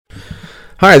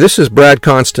Hi, this is Brad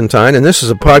Constantine, and this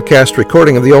is a podcast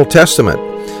recording of the Old Testament.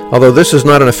 Although this is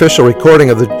not an official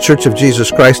recording of the Church of Jesus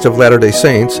Christ of Latter-day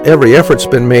Saints, every effort's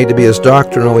been made to be as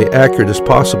doctrinally accurate as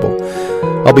possible.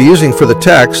 I'll be using for the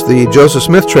text the Joseph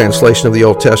Smith translation of the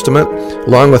Old Testament,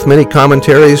 along with many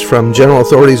commentaries from general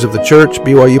authorities of the Church,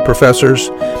 BYU professors,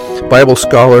 Bible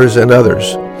scholars, and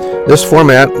others. This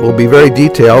format will be very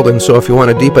detailed, and so if you want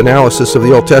a deep analysis of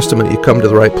the Old Testament, you come to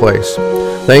the right place.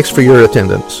 Thanks for your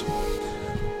attendance.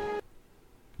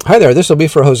 Hi there, this will be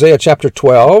for Hosea chapter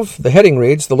 12. The heading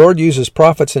reads, "The Lord uses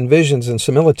prophets and visions and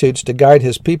similitudes to guide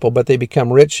his people, but they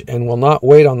become rich and will not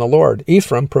wait on the Lord.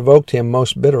 Ephraim provoked him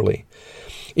most bitterly.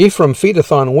 Ephraim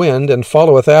feedeth on wind, and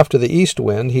followeth after the east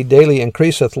wind. He daily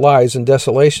increaseth lies and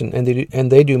desolation,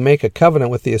 and they do make a covenant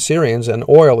with the Assyrians, and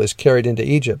oil is carried into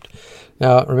Egypt."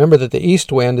 Now, remember that the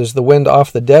east wind is the wind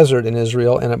off the desert in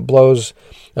Israel, and it blows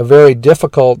a very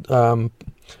difficult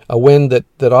a wind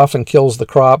that often kills the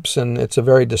crops, and it's a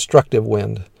very destructive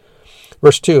wind.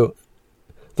 Verse 2,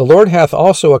 "The Lord hath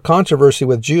also a controversy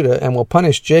with Judah, and will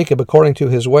punish Jacob according to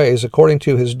his ways, according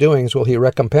to his doings will he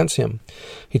recompense him.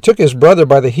 He took his brother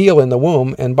by the heel in the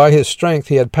womb, and by his strength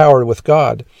he had power with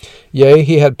God. Yea,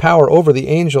 he had power over the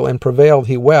angel, and prevailed.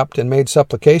 He wept, and made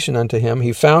supplication unto him.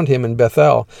 He found him in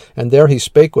Bethel, and there he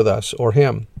spake with us," or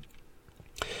him.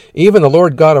 "Even the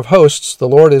Lord God of hosts, the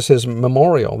Lord is his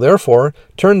memorial. Therefore,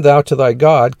 turn thou to thy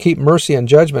God, keep mercy and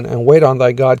judgment, and wait on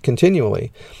thy God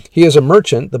continually. He is a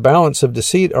merchant, the balance of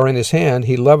deceit are in his hand,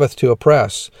 he loveth to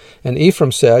oppress. And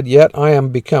Ephraim said, Yet I am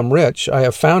become rich, I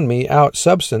have found me out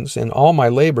substance, in all my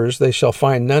labors they shall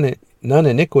find none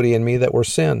iniquity in me that were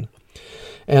sin.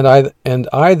 And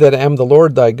I that am the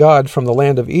Lord thy God from the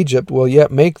land of Egypt will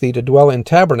yet make thee to dwell in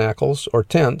tabernacles, or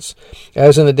tents,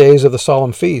 as in the days of the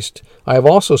solemn feast. I have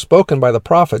also spoken by the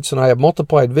prophets, and I have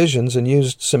multiplied visions, and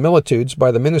used similitudes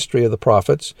by the ministry of the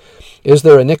prophets. Is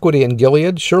there iniquity in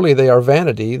Gilead? Surely they are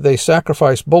vanity. They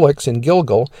sacrifice bullocks in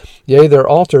Gilgal, yea, their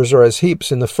altars are as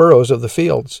heaps in the furrows of the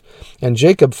fields. And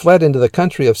Jacob fled into the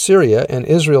country of Syria, and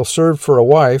Israel served for a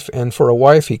wife, and for a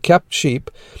wife he kept sheep.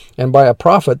 And by a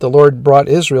prophet the Lord brought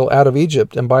Israel out of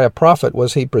Egypt, and by a prophet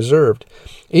was he preserved.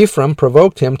 Ephraim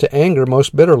provoked him to anger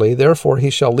most bitterly, therefore he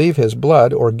shall leave his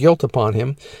blood or guilt upon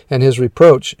him, and his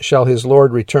reproach shall his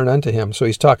Lord return unto him." So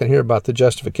he's talking here about the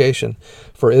justification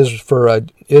for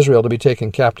Israel to be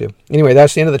taken captive. Anyway,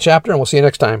 that's the end of the chapter, and we'll see you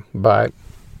next time. Bye.